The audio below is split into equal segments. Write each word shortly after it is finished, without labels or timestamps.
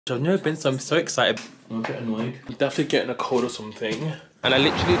I've never been, so I'm so excited. I'm a bit annoyed. I'm definitely getting a cold or something. And I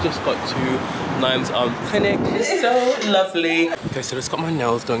literally just got to Nimes Clinic. It's so lovely. Okay, so I just got my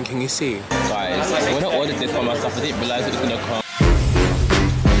nails done. Can you see? Guys, when I ordered this for myself, I didn't realise it was gonna come.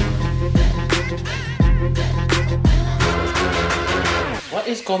 What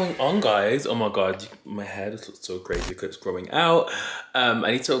is going on, guys? Oh my god, my hair just looks so crazy because it's growing out.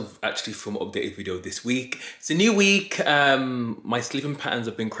 I need to actually film an updated video this week. It's a new week. My sleeping patterns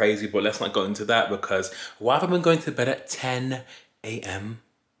have been crazy, but let's not go into that because why have I been going to bed at 10 a.m.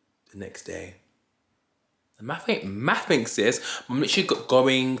 the next day? The math ain't mathing, sis. I'm literally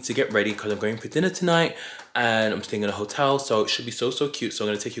going to get ready because I'm going for dinner tonight and I'm staying in a hotel, so it should be so cute. So I'm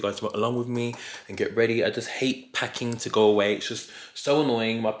gonna take you guys along with me and get ready. I just hate packing to go away. It's just so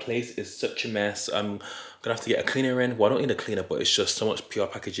annoying. My place is such a mess. I'm gonna have to get a cleaner in. Well, I don't need a cleaner, but it's just so much PR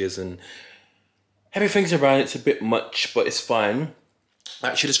packages and everything's around. It's a bit much, but it's fine. I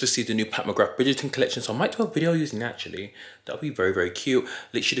actually just received a new Pat McGrath Bridgerton collection, so I might do a video using that actually. That'll be very cute.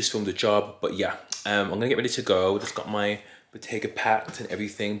 Literally just filmed the job, but yeah, I'm gonna get ready to go. Just got my Bottega packed and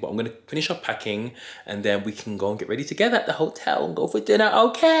everything, but I'm gonna finish up packing and then we can go and get ready together at the hotel and go for dinner,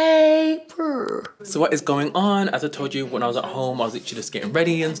 okay? So what is going on? As I told you, when I was at home, I was literally just getting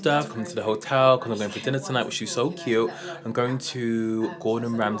ready and stuff, coming to the hotel because I'm going for dinner tonight, which is so cute. I'm going to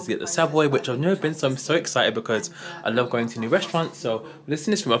Gordon Ramsay at the Savoy, which I've never been, so I'm so excited because I love going to new restaurants. So listen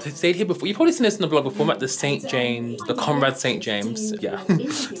to this room. I've stayed here before. You've probably seen this in the vlog before. I'm at the St. James, the Conrad St. James. Yeah.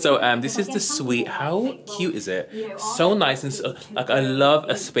 So this is the suite. How cute is it? So nice. And so, like, I love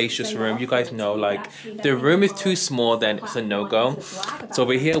a spacious room. You guys know, like, if the room is too small, then it's a no-go. So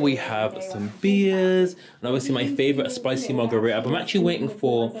over here we have some beers and obviously my favorite, a spicy margarita. But I'm actually waiting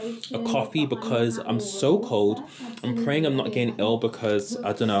for a coffee because I'm so cold. I'm praying I'm not getting ill because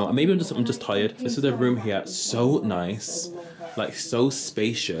I don't know, maybe I'm just tired. This is the room here. So nice, like so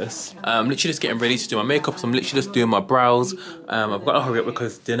spacious. I'm literally just getting ready to do my makeup, so I'm literally just doing my brows. I've got to hurry up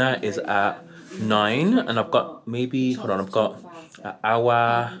because dinner is at 9 and I've got maybe, hold on, I've got an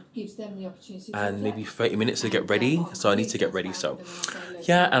hour and maybe 30 minutes to get ready, so I need to get ready. So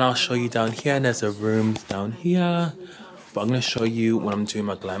yeah, and I'll show you down here, and there's a room down here, but I'm going to show you when I'm doing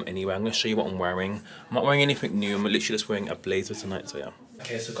my glam anyway. I'm going to show you what I'm wearing. I'm not wearing anything new, I'm literally just wearing a blazer tonight, so yeah.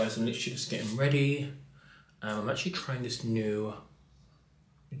 Okay, so guys, I'm literally just getting ready. I'm actually trying this new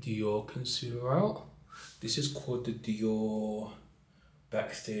Dior concealer out. This is called the Dior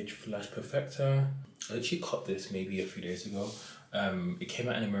Backstage Flash Perfector. I literally cut this maybe a few days ago. It came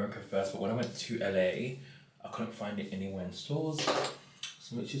out in America first, but when I went to LA, I couldn't find it anywhere in stores.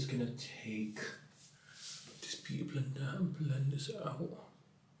 So I'm just gonna take this beauty blender and blend this out.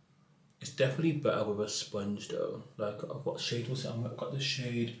 It's definitely better with a sponge though. Like, what shade was it? I've got the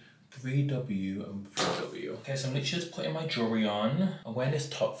shade 3W and 4W. Okay, so I'm literally just putting my jewelry on. I'm wearing this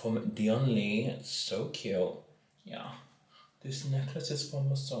top from Dion Lee. It's so cute. Yeah. This necklace is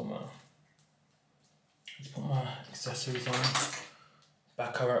from Masoma. Let's put my accessories on.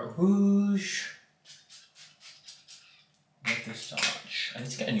 Baccarat Rouge. I love this so much. I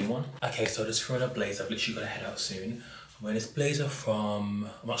need to get a new one. Okay, so just throwing a blazer. I've literally got to head out soon. I'm wearing this blazer from,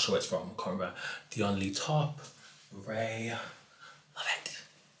 I'm not sure where it's from, I can't remember. Dion Lee top, Ray. Love it.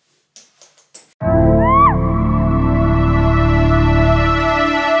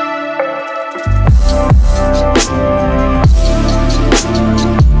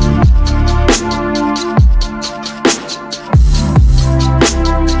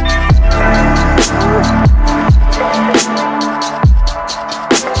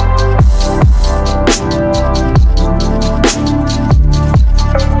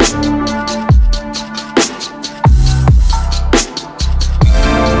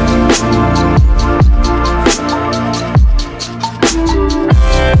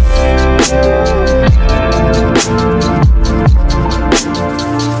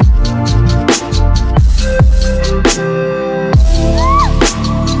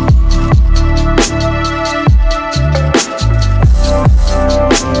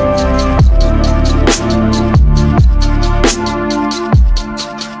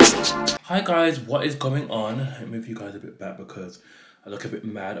 What is going on? Let me move you guys a bit back because I look a bit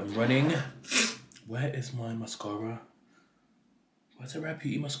mad. I'm running. Where is my mascara? Where's the Rare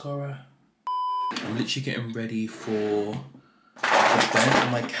Beauty mascara? I'm literally getting ready for the event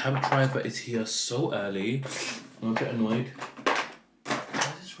and my cab driver is here so early. I'm a bit annoyed.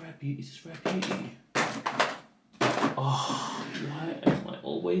 Where's this Rare Beauty? Is this Rare Beauty? Oh, why am I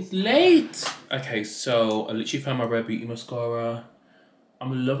always late? Okay, so I literally found my Rare Beauty mascara.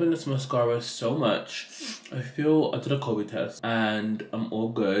 I'm loving this mascara so much. I did a COVID test and I'm all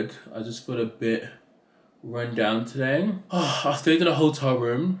good. I just feel a bit run down today. I stayed in a hotel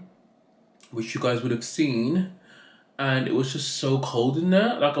room, which you guys would have seen, and it was just so cold in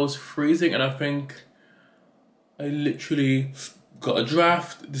there. Like, I was freezing, and I think I literally got a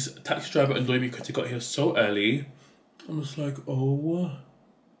draft. This taxi driver annoyed me because he got here so early. I'm just like, oh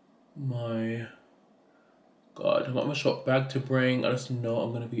my God, I've got my shop bag to bring. I just know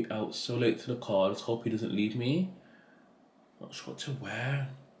I'm gonna be out so late to the car. I just hope he doesn't leave me. Not sure what to wear.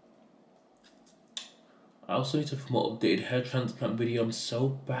 I also need to film an updated hair transplant video. I'm so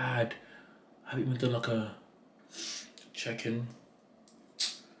bad. I haven't even done like a check-in.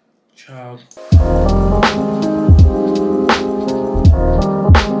 Ciao.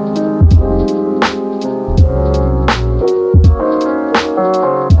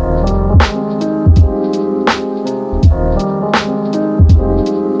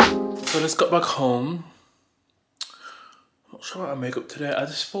 So let's get back home. I'm not sure about my makeup today. I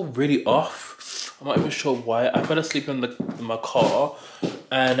just feel really off. I'm not even sure why. I fell asleep in my car,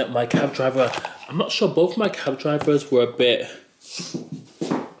 and my cab driver, I'm not sure, both my cab drivers were a bit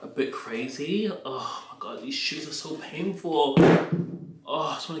crazy. Oh my God, these shoes are so painful. Oh,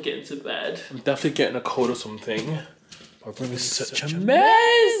 I just want to get into bed. I'm definitely getting a cold or something. My room is such a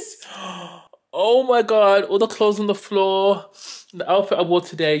mess. Oh my God, all the clothes on the floor. The outfit I wore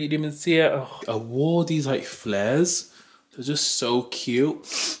today, you didn't even see it. Oh, I wore these like flares. They're just so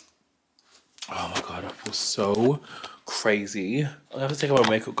cute. Oh my God, I feel so crazy. I have to take out my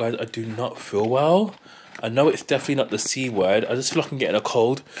makeup, guys. I do not feel well. I know it's definitely not the C word. I just feel like I'm getting a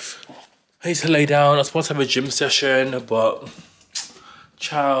cold. I need to lay down. I was supposed to have a gym session, but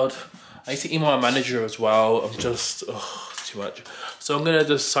child, I need to email my manager as well. I'm just, too much. So I'm gonna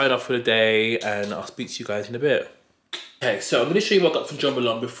just sign off for the day, and I'll speak to you guys in a bit. Okay, so I'm gonna show you what I got from Jo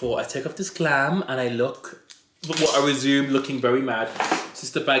Malone before I take off this glam and I look what I resume looking very mad. This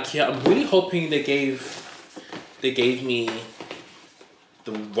is the bag here. I'm really hoping they gave me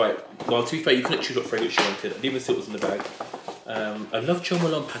the right. Well, to be fair, you couldn't choose what fragrance you wanted. I didn't even see what was in the bag. I love Jo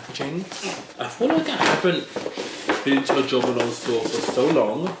Malone packaging. I feel like I haven't been to a Jo Malone store for so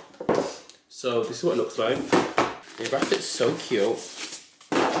long. So this is what it looks like. They wrap it so cute.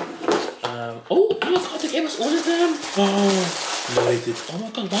 Oh my God, they gave us all of them. Oh no, they did. Oh my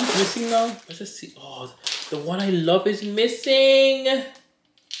God, one's missing now. Let's just see. Oh, the one I love is missing.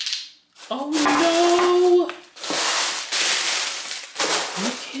 Oh no! Are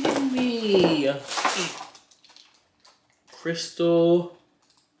you kidding me? Crystal.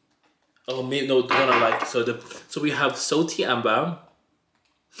 Oh, maybe no, the one I like. So we have Salty Amber.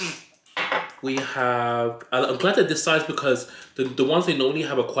 We have. I'm glad they're this size because the ones they normally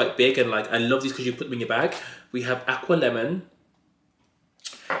have are quite big, and like I love these because you put them in your bag. We have Aqua Lemon.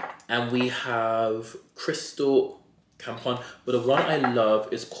 And we have Crystal Campon. But the one I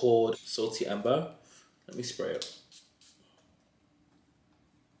love is called Salty Amber. Let me spray it.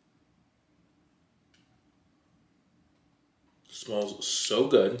 Smells so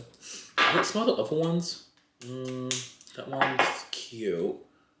good. I don't smell the other ones. That one's cute.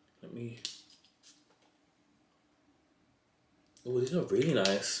 Let me. Oh, these are really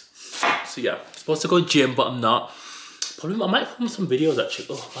nice. So yeah, I'm supposed to go gym, but I'm not. Probably I might film some videos actually.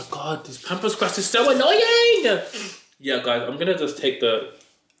 Oh my God, this Pampers grass is so annoying. Yeah, guys, I'm gonna just take the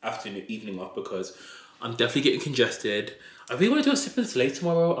evening off because I'm definitely getting congested. I really want to do a sip and slay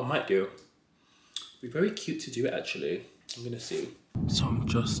tomorrow. I might do. It'd be very cute to do it actually. I'm gonna see. So I'm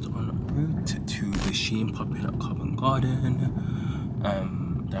just en route to the SHEIN Pop Up Covent Garden.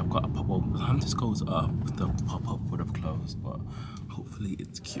 I've got a pop-up. By the time this goes up, the pop-up would have closed, but hopefully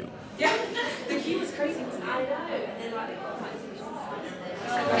it's cute. Yeah, the queue was crazy, wasn't it? I know.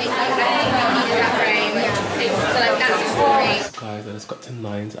 Guys, I just got to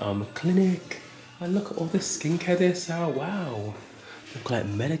Nine's clinic. And look at all this skincare they sell. Wow. They've got like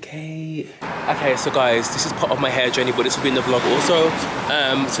Medicaid. Okay, so guys, this is part of my hair journey, but this will be in the vlog also.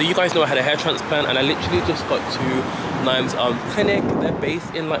 So you guys know I had a hair transplant, and I literally just got to Nime's clinic. They're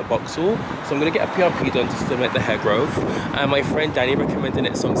based in like Vauxhall, so I'm gonna get a PRP done to stimulate the hair growth. And my friend Danny recommended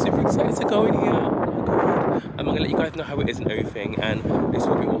it, so I'm super excited to go in here. Oh my God. I'm gonna let you guys know how it is and everything, and this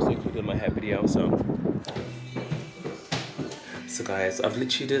will be also included in my hair video. So guys, I've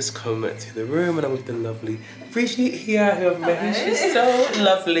literally just come to the room and I'm with the lovely Bridget here, who I've met. She's so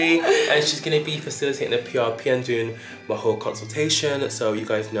lovely, and she's going to be facilitating the PRP and doing my whole consultation. So you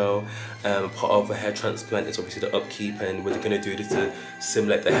guys know part of a hair transplant is obviously the upkeep, and we're going to do this to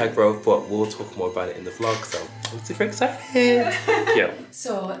simulate the hair growth, but we'll talk more about it in the vlog, so I'm super excited. Yeah.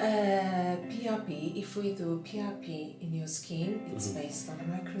 So PRP, if we do PRP in your skin, it's based on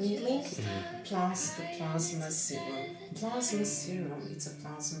microneedling plus the plasma serum. Plasma serum. It's a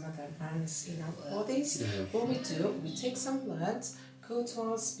plasma that runs in our bodies. What we do, we take some blood, go to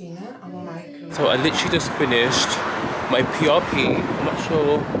our spinner, our micro. So I literally just finished my PRP. I'm not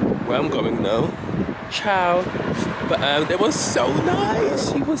sure where I'm going though. Ciao. But it was so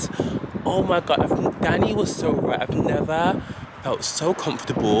nice. He was, oh my god, Danny was so right. I've never felt so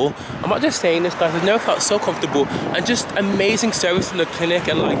comfortable. I'm not just saying this, guys. I've never felt so comfortable, and just amazing service in the clinic.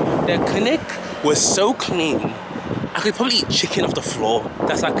 And like, their clinic was so clean. I could probably eat chicken off the floor.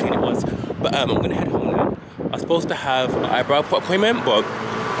 That's how clean it was. But I'm gonna head home now. I was supposed to have an eyebrow appointment, but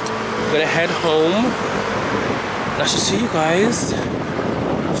I'm gonna head home. And I should see you guys.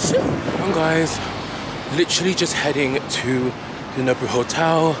 Come on, guys. Literally just heading to the Nobu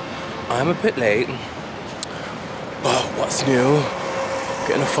Hotel. I'm a bit late. But what's new?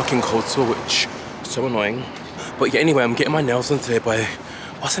 Getting a fucking cold sore, which is so annoying. But yeah, anyway, I'm getting my nails done today by,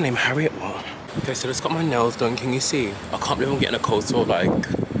 what's her name, Harriet? What? Okay, so I just got my nails done. Can you see? I can't believe I'm getting a cold sore, like,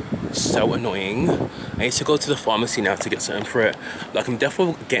 so annoying. I need to go to the pharmacy now to get something for it. Like, I'm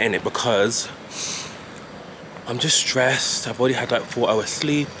definitely getting it because I'm just stressed. I've already had like 4 hours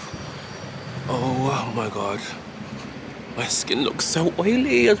sleep. Oh my god. My skin looks so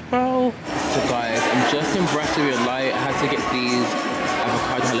oily as well. So guys, I'm just in Brasserie Light. I had to get these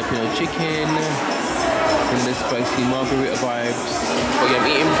avocado jalapeno chicken and the spicy margarita vibes. But yeah, I'm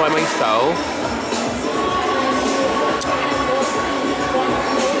eating by myself.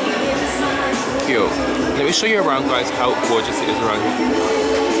 Cute. Let me show you around, guys, how gorgeous it is around here.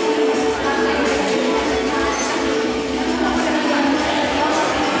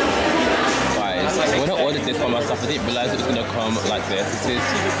 When I ordered this by myself, I didn't realize it was gonna come like this. This is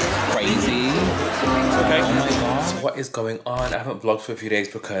crazy. Okay. Oh my god. So what is going on? I haven't vlogged for a few days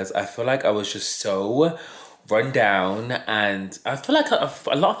because I feel like I was just so run down, and I feel like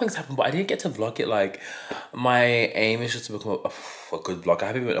a lot of things happened, but I didn't get to vlog it. Like, my aim is just to become a good vlogger. I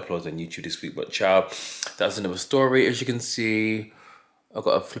haven't even uploaded on YouTube this week, but ciao. That's another story. As you can see, I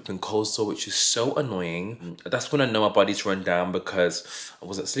got a flipping cold sore, which is so annoying. That's when I know my body's run down because I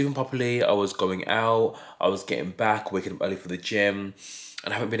wasn't sleeping properly. I was going out. I was getting back, waking up early for the gym.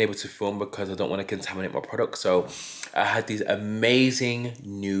 And I haven't been able to film because I don't want to contaminate my product. So I had these amazing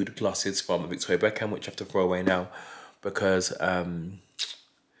nude glosses from Victoria Beckham, which I have to throw away now because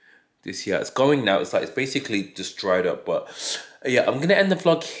this year it's going now. It's like, it's basically just dried up. But yeah, I'm going to end the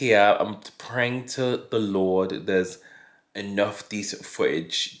vlog here. I'm praying to the Lord there's enough decent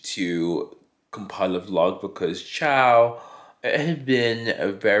footage to compile a vlog because ciao, it has been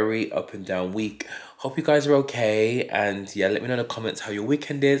a very up and down week. Hope you guys are okay, and yeah, let me know in the comments how your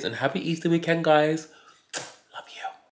weekend is, and happy Easter weekend, guys.